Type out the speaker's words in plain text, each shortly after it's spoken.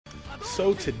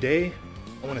So today,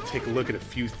 I want to take a look at a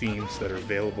few themes that are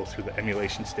available through the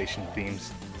Emulationstation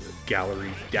themes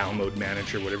gallery, download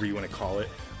manager, whatever you want to call it,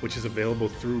 which is available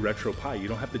through Retropie. You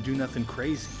don't have to do nothing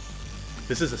crazy.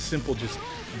 This is a simple, just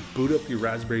boot up your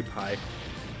Raspberry Pi,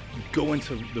 go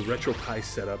into the Retropie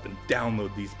setup and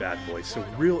download these bad boys. So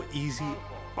real easy,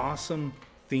 awesome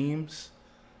themes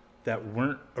that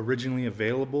weren't originally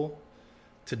available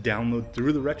to download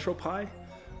through the Retropie,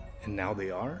 and now they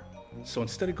are. So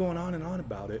instead of going on and on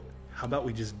about it, how about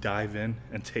we just dive in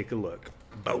and take a look?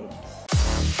 Boom.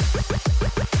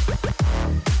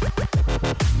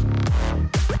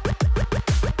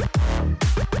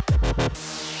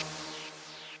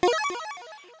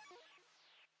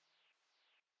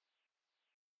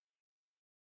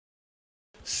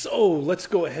 So let's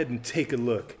go ahead and take a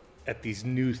look at these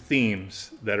new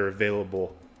themes that are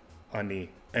available on the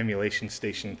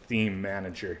Emulationstation theme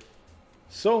manager.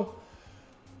 So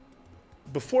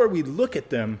before we look at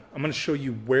them, I'm going to show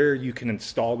you where you can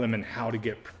install them and how to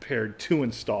get prepared to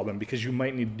install them, because you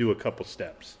might need to do a couple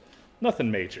steps.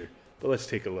 Nothing major, but let's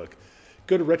take a look.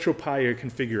 Go to Retropie, your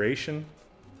configuration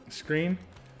screen.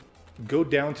 Go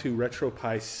down to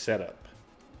Retropie setup.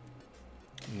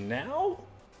 Now,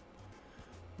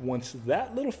 once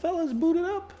that little fella's booted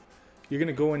up, you're going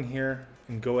to go in here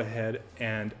and go ahead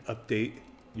and update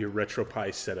your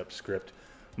Retropie setup script.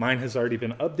 Mine has already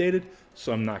been updated,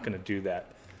 so I'm not going to do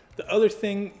that. The other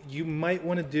thing you might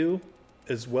want to do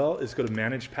as well is go to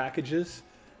Manage Packages,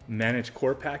 Manage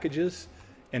Core Packages,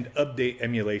 and Update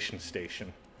Emulationstation.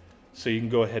 So you can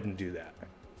go ahead and do that.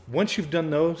 Once you've done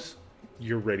those,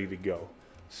 you're ready to go.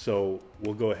 So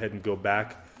we'll go ahead and go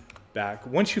back.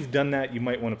 Once you've done that, you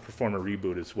might want to perform a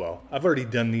reboot as well. I've already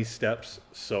done these steps,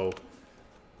 so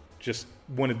just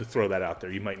wanted to throw that out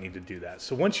there. You might need to do that.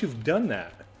 So once you've done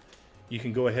that, you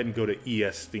can go ahead and go to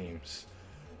ES Themes.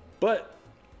 But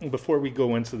before we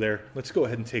go into there, let's go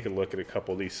ahead and take a look at a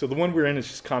couple of these. So the one we're in is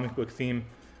just comic book theme.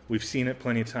 We've seen it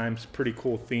plenty of times. Pretty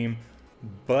cool theme.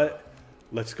 But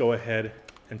let's go ahead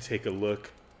and take a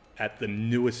look at the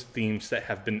newest themes that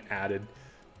have been added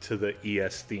to the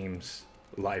ES Themes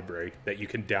library that you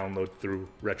can download through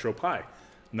Retropie.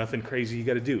 Nothing crazy you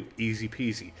got to do. Easy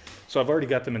peasy. So I've already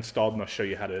got them installed, and I'll show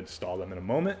you how to install them in a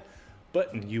moment.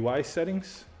 But in UI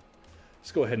settings,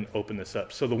 let's go ahead and open this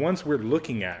up. So the ones we're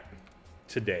looking at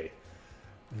today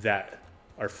that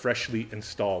are freshly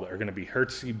installed are going to be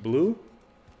Hertzy Blue,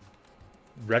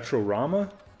 Retrorama,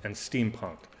 and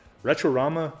Steampunk.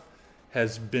 Retrorama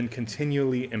has been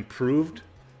continually improved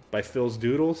by Phil's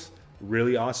Doodles.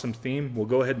 Really awesome theme. We'll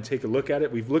go ahead and take a look at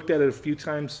it. We've looked at it a few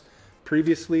times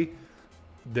previously.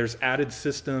 There's added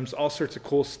systems, all sorts of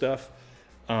cool stuff.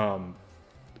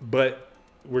 But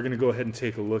we're going to go ahead and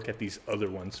take a look at these other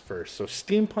ones first. So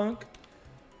Steampunk,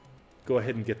 go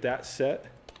ahead and get that set.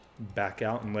 Back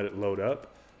out and let it load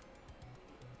up.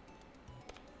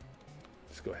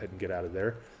 Let's go ahead and get out of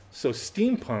there. So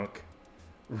Steampunk,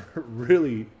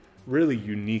 really, really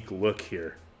unique look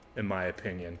here, in my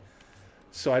opinion.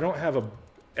 So I don't have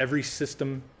every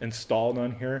system installed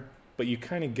on here, but you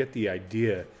kind of get the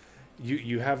idea.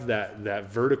 You have that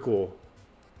vertical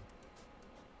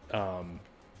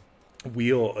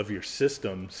wheel of your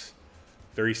systems,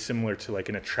 very similar to like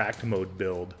an attract mode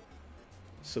build.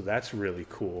 So that's really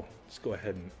cool. Let's go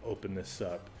ahead and open this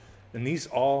up. And these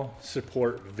all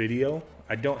support video.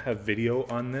 I don't have video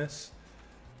on this,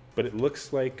 but it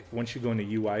looks like once you go into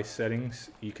UI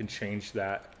settings, you can change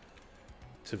that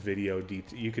to video.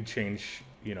 You could change,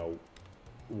 you know,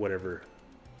 whatever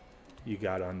you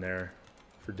got on there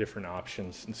for different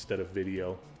options instead of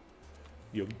video.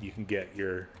 You can get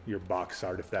your box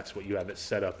art if that's what you have it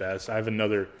set up as. I have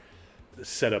another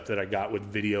setup that I got with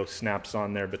video snaps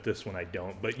on there, but this one I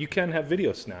don't. But you can have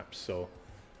video snaps, so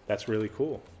that's really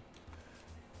cool.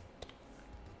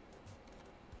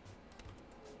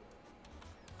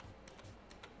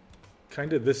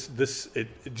 Kind of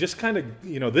it just kind of,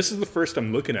 you know, this is the first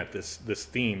I'm looking at this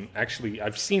theme. Actually,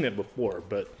 I've seen it before,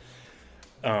 but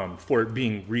for it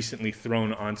being recently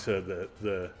thrown onto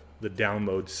the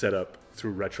download setup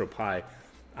through Retropie,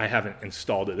 I haven't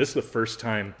installed it. This is the first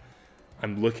time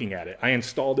I'm looking at it. I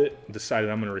installed it, decided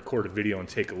I'm going to record a video and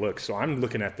take a look. So I'm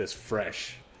looking at this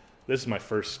fresh. This is my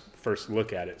first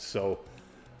look at it. So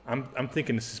I'm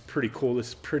thinking this is pretty cool. This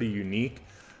is pretty unique.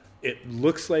 It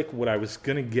looks like what I was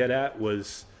going to get at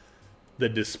was the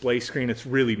display screen. It's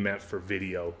really meant for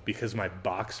video because my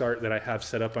box art that I have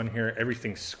set up on here,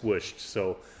 everything's squished.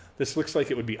 So this looks like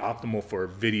it would be optimal for a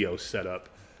video setup.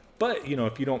 But, you know,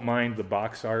 if you don't mind the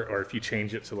box art, or if you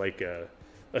change it to like a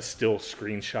still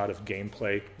screenshot of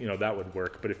gameplay, you know, that would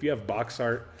work. But if you have box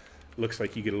art, it looks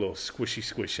like you get a little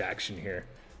squish action here.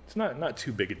 It's not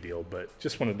too big a deal, but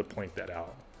just wanted to point that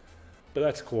out. But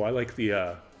that's cool. I like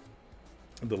the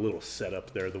little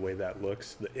setup there, the way that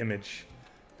looks, the image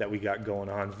that we got going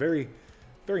on. Very,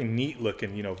 very neat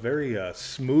looking, you know, very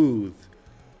smooth,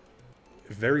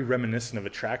 very reminiscent of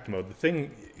Attract mode. The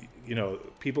thing, you know,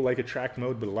 people like Attract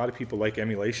mode, but a lot of people like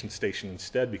Emulationstation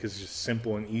instead because it's just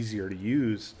simple and easier to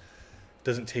use.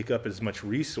 Doesn't take up as much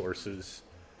resources.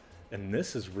 And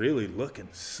this is really looking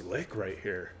slick right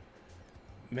here.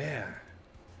 Man,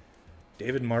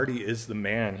 David Marty is the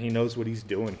man. He knows what he's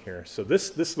doing here. So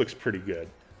this looks pretty good.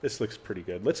 This looks pretty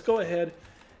good. Let's go ahead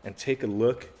and take a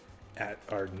look at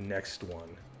our next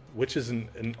one, which is an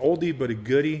oldie but a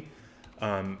goodie.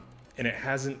 And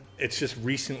it's just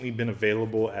recently been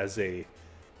available as a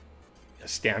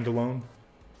standalone.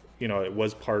 You know, it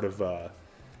was part of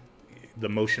the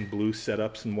Motion Blue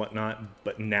setups and whatnot,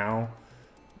 but now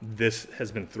this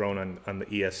has been thrown on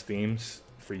the ES themes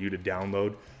for you to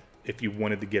download. If you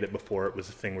wanted to get it before, it was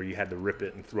a thing where you had to rip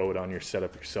it and throw it on your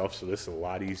setup yourself, so this is a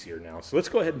lot easier now. So let's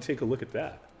go ahead and take a look at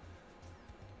that.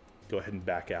 Go ahead and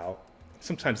back out.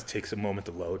 Sometimes it takes a moment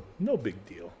to load. No big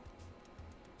deal.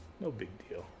 No big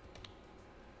deal.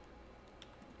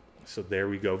 So there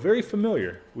we go. Very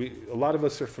familiar. A lot of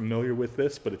us are familiar with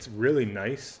this, but it's really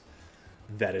nice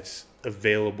that it's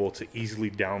available to easily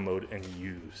download and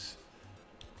use.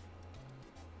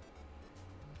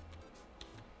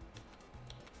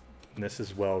 And this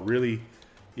as well, really,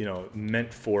 you know,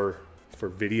 meant for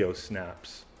video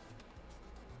snaps.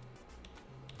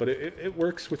 But it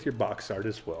works with your box art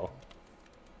as well.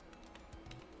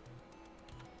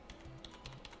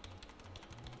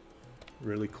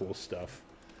 Really cool stuff.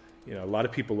 You know, a lot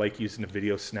of people like using the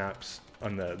video snaps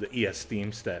on the ES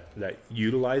themes that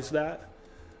utilize that.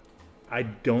 I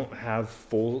don't have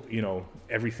full, you know,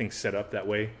 everything set up that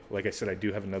way. Like I said, I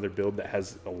do have another build that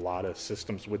has a lot of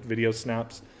systems with video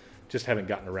snaps. Just haven't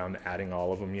gotten around to adding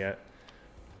all of them yet.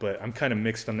 But I'm kind of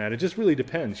mixed on that. It just really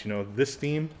depends. You know, this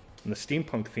theme and the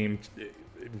steampunk theme,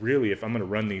 really, if I'm going to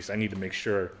run these, I need to make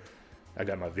sure I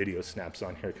got my video snaps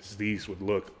on here because these would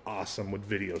look awesome with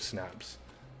video snaps.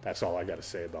 That's all I got to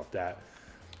say about that.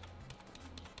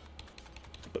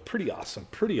 But pretty awesome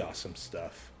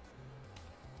stuff.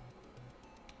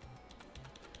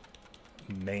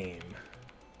 MAME.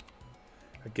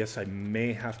 I guess I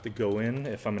may have to go in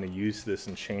if I'm going to use this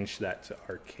and change that to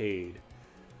arcade,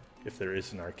 if there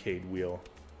is an arcade wheel.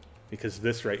 Because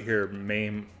this right here,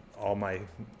 MAME, all my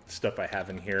stuff I have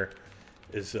in here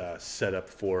is set up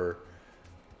for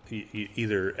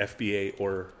either FBA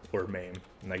or MAME.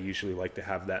 And I usually like to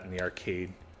have that in the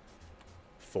arcade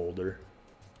folder.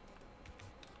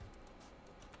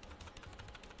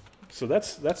 So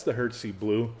that's the Hertzy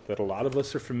Blue that a lot of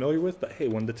us are familiar with, but hey,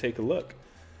 wanted to take a look.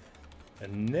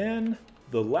 And then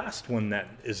the last one that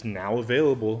is now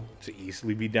available to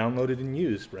easily be downloaded and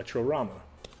used, Retrorama.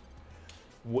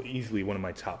 Easily one of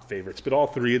my top favorites. But all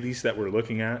three of these that we're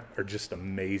looking at are just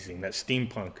amazing. That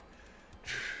steampunk,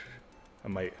 I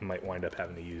might wind up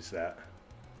having to use that.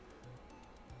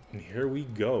 And here we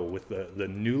go with the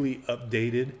newly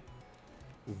updated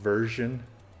version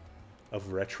of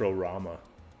Retrorama.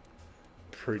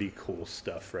 Pretty cool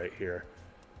stuff right here.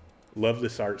 Love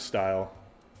this art style.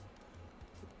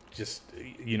 Just,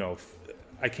 you know,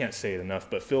 I can't say it enough,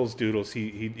 but Phil's Doodles,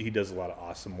 he does a lot of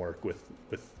awesome work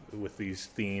with these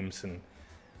themes and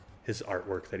his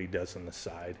artwork that he does on the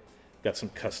side. Got some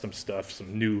custom stuff,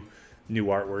 some new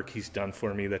artwork he's done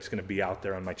for me that's going to be out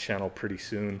there on my channel pretty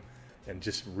soon, and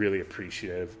just really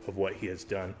appreciative of what he has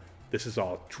done. This is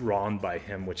all drawn by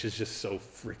him, which is just so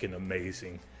freaking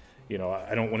amazing. You know,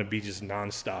 I don't want to be just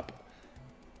nonstop,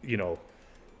 you know,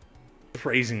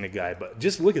 praising the guy, but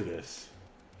just look at this.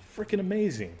 Freaking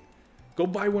amazing. Go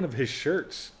buy one of his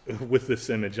shirts with this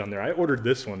image on there. I ordered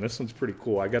this one. This one's pretty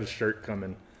cool. I got a shirt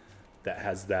coming that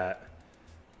has that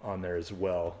on there as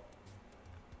well.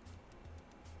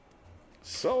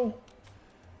 So,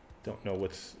 don't know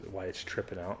why it's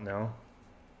tripping out now.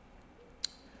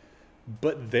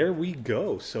 But there we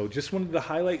go. So just wanted to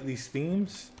highlight these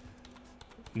themes.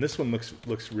 And this one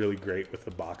looks really great with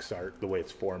the box art, the way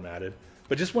it's formatted.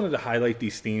 But just wanted to highlight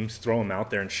these themes, throw them out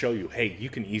there, and show you, hey, you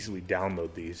can easily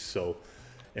download these. So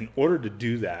in order to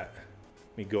do that,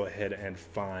 let me go ahead and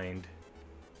find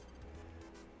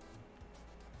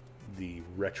the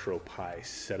Retropie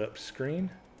setup screen.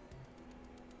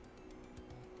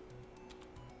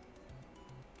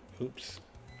 Oops.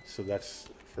 So that's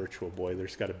Virtual Boy.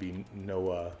 There's got to be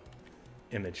no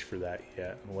image for that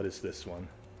yet. And what is this one?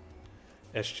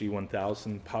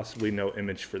 SG-1000, possibly no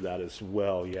image for that as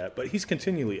well yet, but he's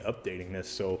continually updating this,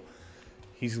 so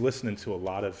he's listening to a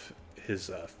lot of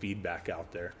his feedback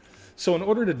out there. So in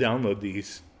order to download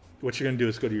these, what you're going to do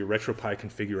is go to your Retropie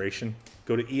configuration,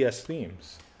 go to ES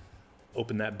Themes,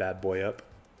 open that bad boy up.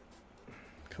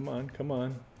 Come on, come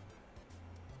on.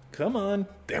 Come on.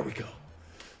 There we go.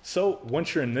 So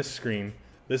once you're in this screen,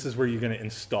 this is where you're going to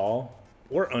install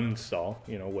or uninstall,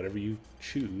 you know, whatever you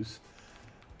choose.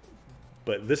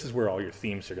 But this is where all your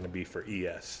themes are going to be for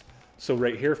ES. So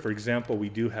right here, for example, we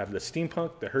do have the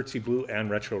Steampunk, the Hertzy Blue, and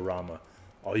Retrorama.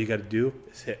 All you got to do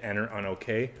is hit enter on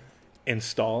OK,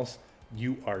 installs,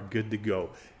 you are good to go.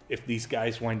 If these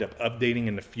guys wind up updating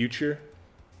in the future,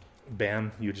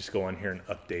 bam, you just go on here and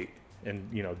update and,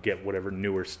 you know, get whatever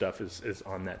newer stuff is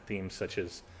on that theme, such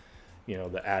as, you know,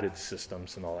 the added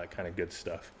systems and all that kind of good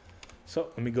stuff. So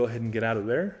let me go ahead and get out of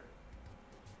there.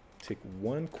 Take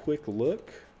one quick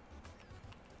look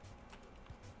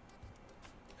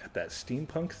at that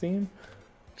steampunk theme,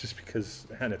 just because,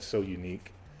 man, it's so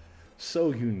unique.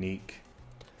 So unique.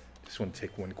 Just want to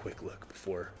take one quick look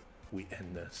before we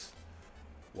end this.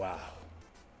 Wow.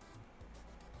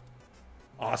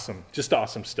 Awesome. Just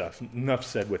awesome stuff. Enough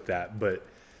said with that, but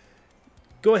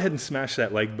go ahead and smash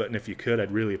that like button if you could.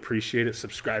 I'd really appreciate it.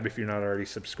 Subscribe if you're not already a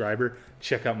subscriber.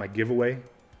 Check out my giveaway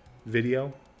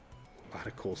video. A lot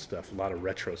of cool stuff, a lot of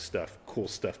retro stuff, cool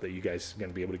stuff that you guys are going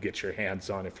to be able to get your hands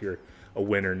on if you're a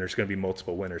winner, and there's going to be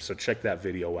multiple winners. So check that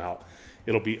video out.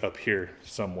 It'll be up here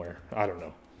somewhere. I don't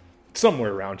know.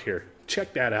 Somewhere around here.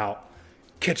 Check that out.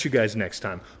 Catch you guys next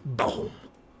time. Boom.